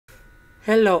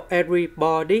Hello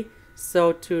everybody,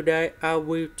 so today I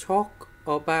will talk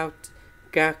about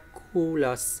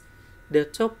calculus. The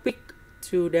topic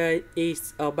today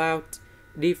is about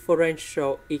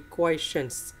differential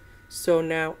equations. So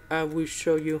now I will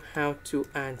show you how to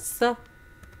answer.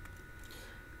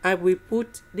 I will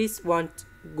put this one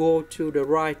go to the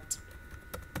right.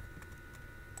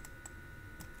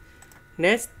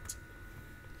 Next,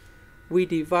 we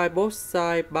divide both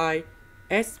sides by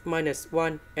x minus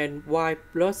 1 and y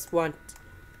plus 1.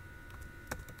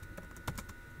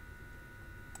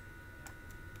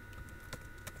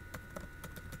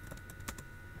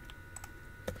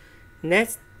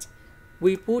 Next,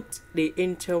 we put the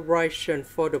integration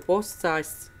for the both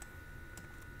sides.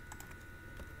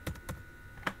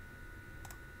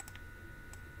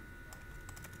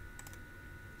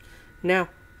 Now,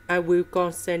 I will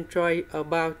concentrate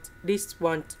about this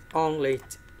one only.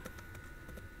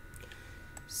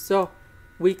 So,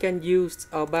 we can use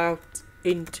about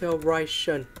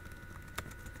integration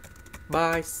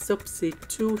by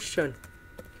substitution.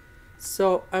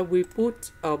 So, I will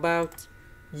put about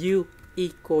u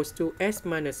equals to x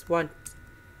minus 1.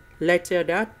 Later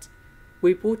that,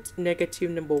 we put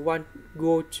negative number 1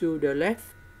 go to the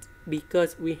left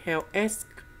because we have x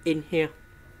in here.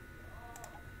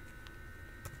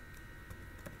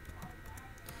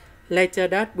 Later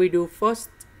that, we do first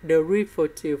the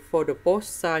derivative for the both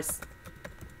sides.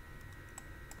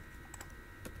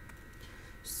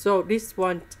 So this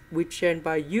one we change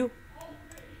by u.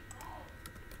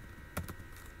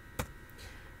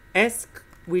 S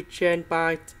we change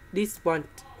by this one.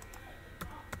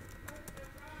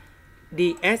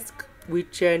 Dx we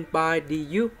change by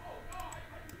du.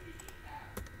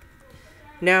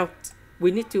 Now we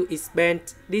need to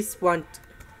expand this one.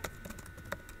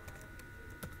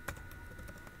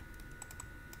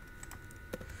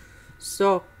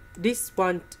 So this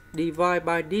one divide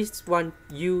by this one,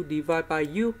 u divide by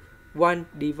u, 1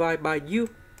 divide by u.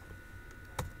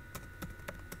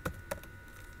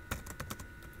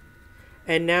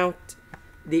 And now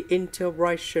the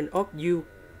integration of u,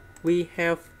 we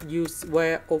have u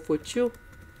square over 2.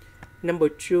 Number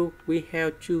 2, we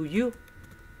have 2u.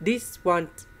 This one,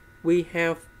 we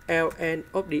have ln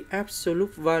of the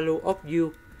absolute value of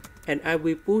u. And I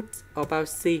will put about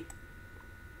c.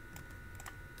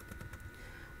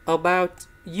 About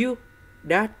u,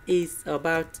 that is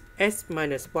about x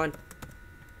minus 1.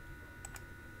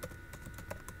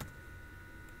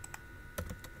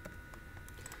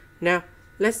 Now,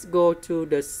 let's go to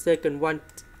the second one.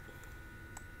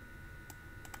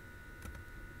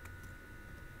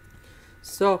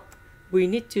 So, we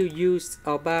need to use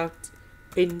about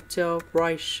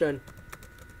integration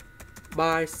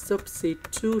by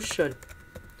substitution.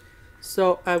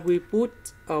 So, I will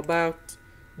put about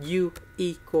u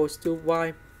equals to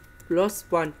y plus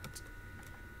 1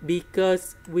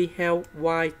 because we have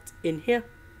y in here.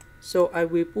 So I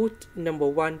will put number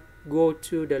 1 go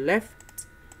to the left.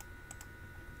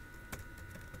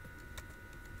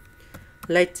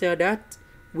 Later that,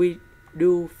 we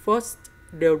do first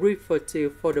the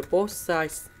derivative for the both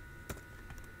sides.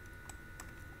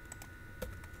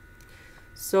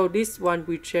 So this one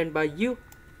we change by u.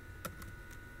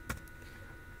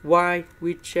 Y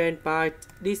we change by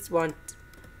this one.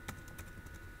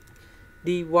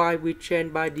 Dy we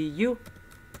change by du.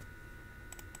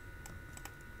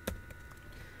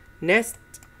 Next,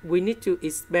 we need to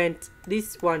expand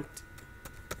this one.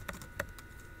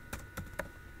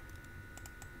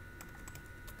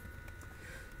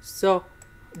 So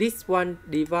this one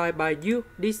divide by u,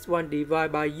 this one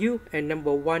divide by u, and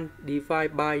number 1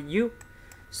 divide by u.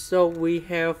 So we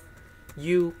have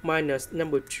u minus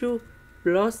number 2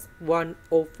 plus 1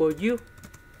 over u.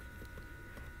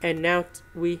 And now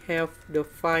we have the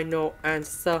final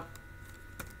answer.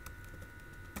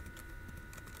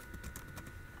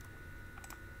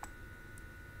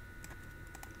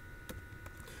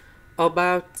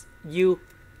 About u,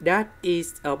 that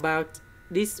is about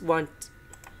this one.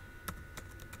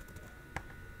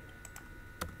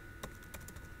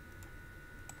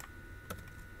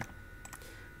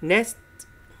 Next,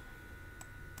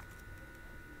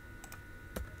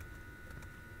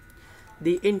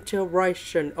 the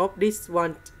integration of this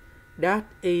one, that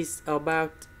is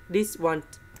about this one.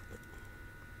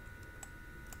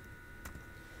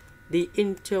 The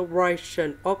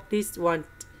integration of this one,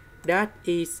 that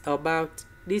is about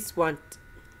this one.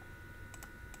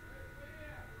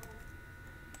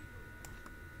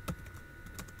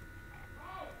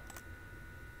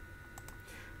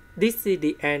 This is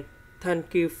the end.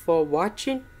 Thank you for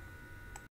watching.